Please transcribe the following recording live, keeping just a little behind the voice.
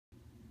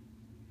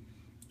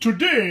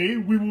Today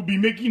we will be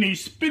making a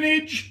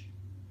spinach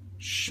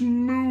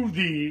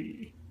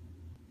smoothie.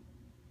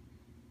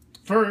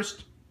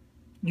 First,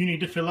 you need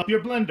to fill up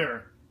your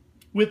blender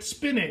with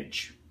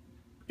spinach.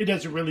 It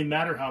doesn't really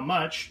matter how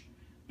much,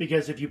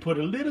 because if you put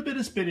a little bit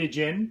of spinach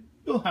in,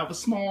 you'll have a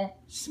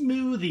small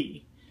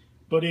smoothie.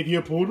 But if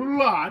you put a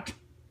lot,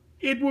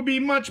 it will be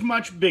much,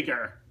 much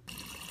bigger.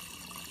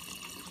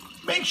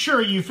 Make sure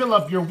you fill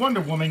up your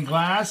Wonder Woman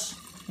glass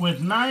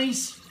with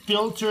nice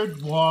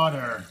filtered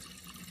water.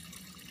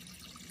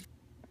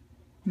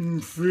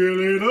 Fill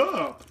it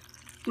up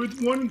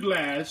with 1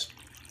 glass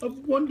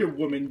of Wonder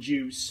Woman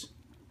juice.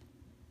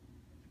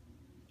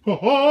 Ha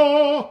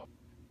ha!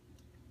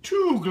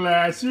 2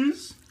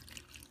 glasses.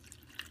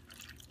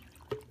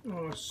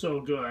 Oh, so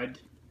good.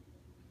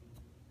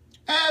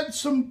 Add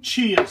some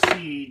chia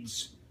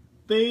seeds.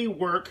 They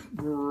work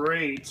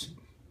great.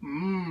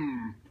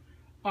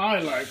 I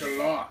like a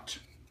lot.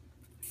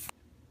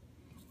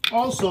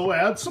 Also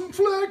add some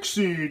flax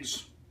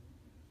seeds.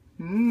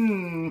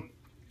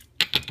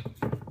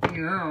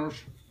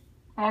 Yes.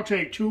 I'll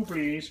take 2,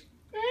 please.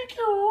 Thank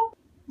you.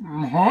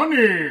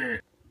 Honey.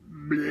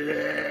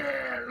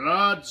 Bleh.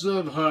 Lots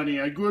of honey.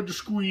 A good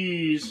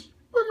squeeze.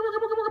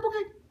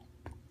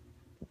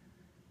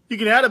 You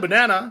can add a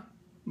banana,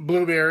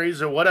 blueberries,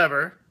 or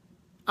whatever.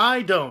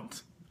 I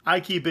don't.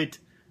 I keep it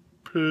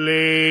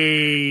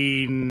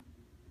plain.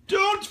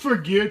 Don't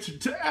forget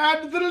to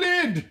add the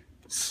lid.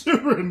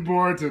 Super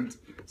important.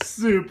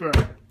 Super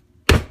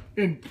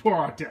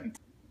important.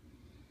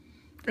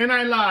 And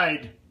I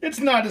lied. It's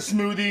not a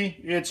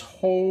smoothie. It's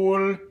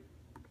whole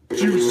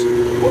juice.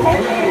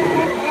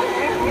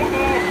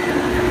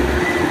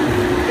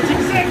 It's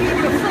exactly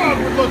what a frog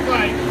would look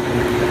like.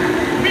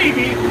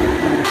 Maybe.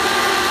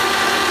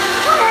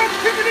 Oh, I'm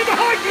kicking into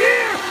high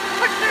gear.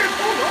 I can't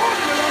hold on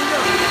any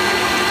longer.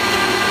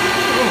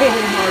 Oh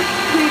my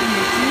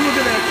goodness, look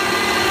at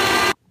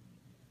that.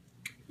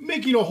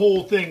 Making a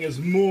whole thing is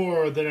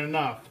more than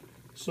enough.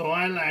 So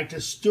I like to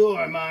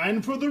store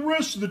mine for the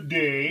rest of the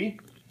day,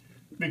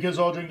 because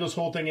I'll drink this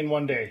whole thing in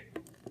one day.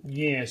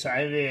 Yes,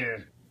 I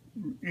will.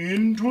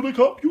 Into the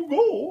cup you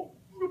go.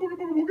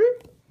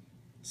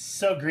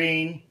 So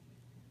green.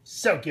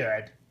 So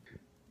good.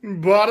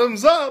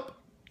 Bottoms up.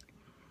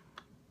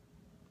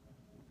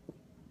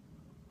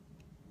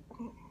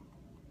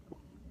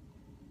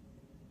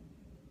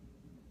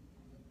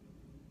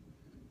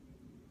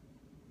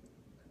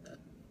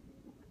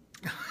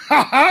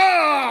 Ha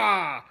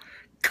ha!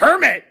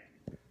 Kermit!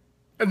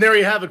 And there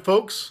you have it,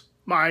 folks.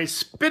 My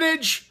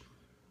spinach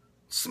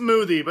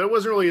smoothie. But it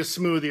wasn't really a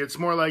smoothie. It's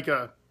more like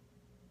a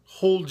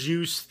whole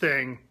juice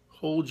thing.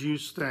 Whole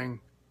juice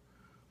thing.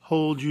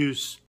 Whole juice.